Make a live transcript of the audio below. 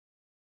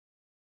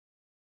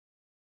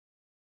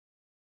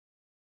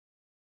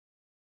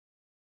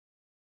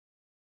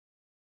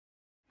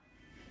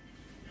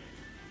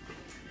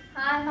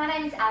Hi, my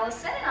name is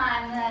Alison and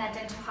I'm the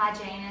dental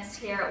hygienist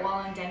here at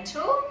Wallan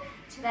Dental.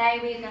 Today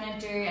we're going to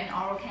do an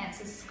oral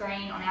cancer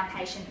screen on our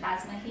patient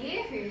Basma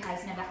here, who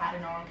has never had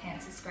an oral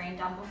cancer screen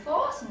done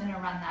before, so I'm going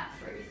to run that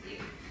through with you.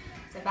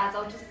 So Baz,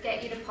 I'll just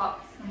get you to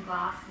pop some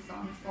glasses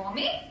on for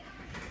me.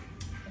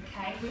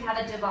 Okay, we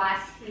have a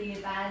device here,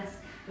 Baz,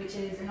 which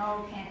is an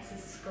oral cancer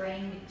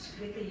screen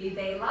with a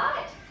UV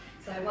light.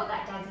 So what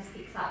that does is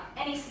picks up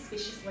any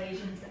suspicious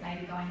lesions that may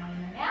be going on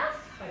in the mouth.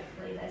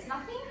 Hopefully there's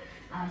nothing.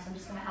 So I'm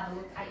just going to have a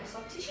look at your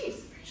soft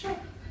tissues. Sure.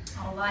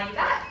 I'll lie you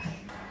back.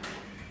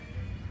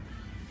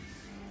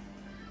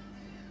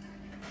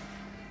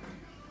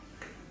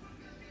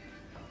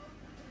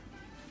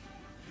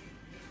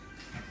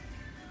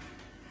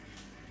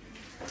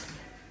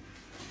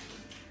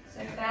 So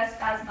first,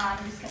 Basma,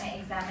 I'm just going to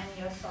examine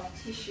your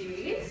soft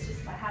tissues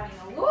just by having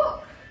a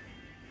look.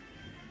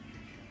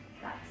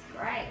 That's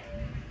great.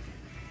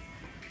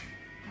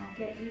 I'll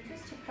get you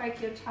just to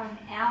poke your tongue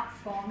out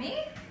for me.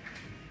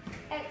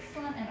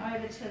 Excellent, and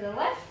over to the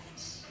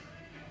left.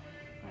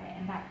 Great,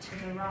 and back to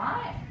the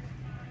right.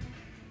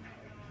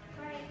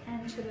 Great,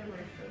 and to the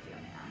roof of your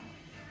mouth.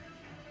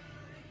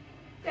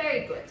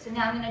 Very good. So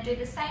now I'm going to do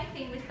the same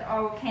thing with the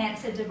oral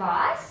cancer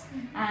device.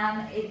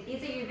 It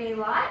is a UV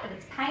light, but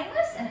it's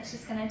painless, and it's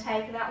just going to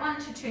take about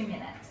 1 to 2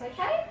 minutes,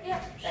 okay?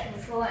 Yep.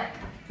 Excellent.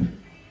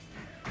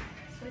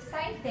 So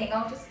same thing,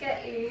 I'll just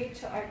get you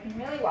to open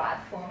really wide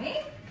for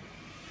me.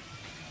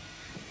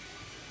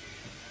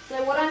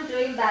 So what I'm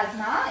doing,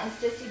 Basma,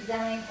 is just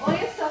examining all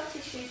your soft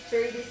tissues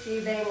through this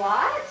UV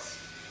light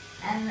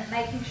and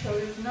making sure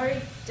there's no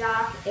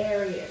dark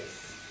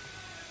areas.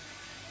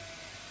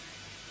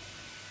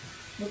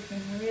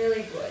 Looking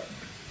really good.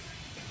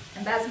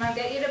 And Basma, I'll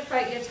get you to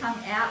poke your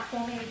tongue out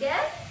for me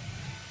again.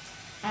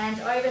 And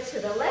over to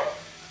the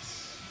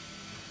left.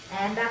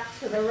 And back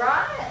to the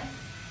right.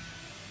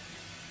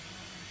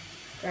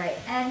 Great.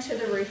 And to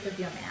the roof of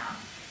your mouth.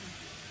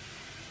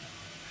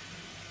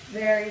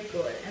 Very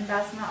good. And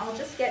Basma, I'll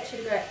just get you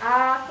to go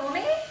ah for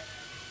me.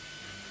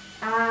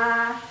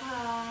 Ah.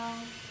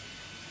 Ah.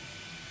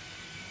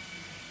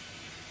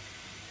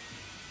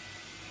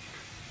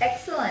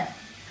 Excellent.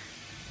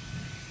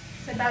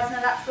 So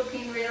Basma, that's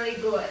looking really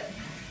good.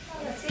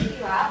 Let's sit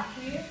you up.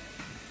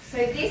 So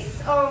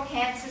this oral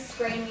cancer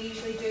screen we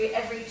usually do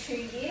every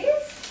 2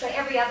 years. So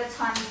every other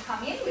time you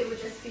come in, we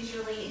would just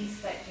visually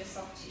inspect your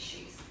soft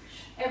tissues.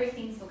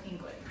 Everything's looking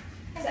good.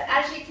 So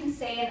as you can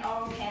see, an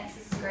oral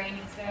cancer screen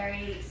is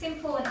very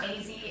simple and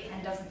easy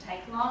and doesn't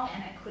take long,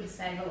 and it could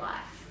save a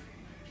life.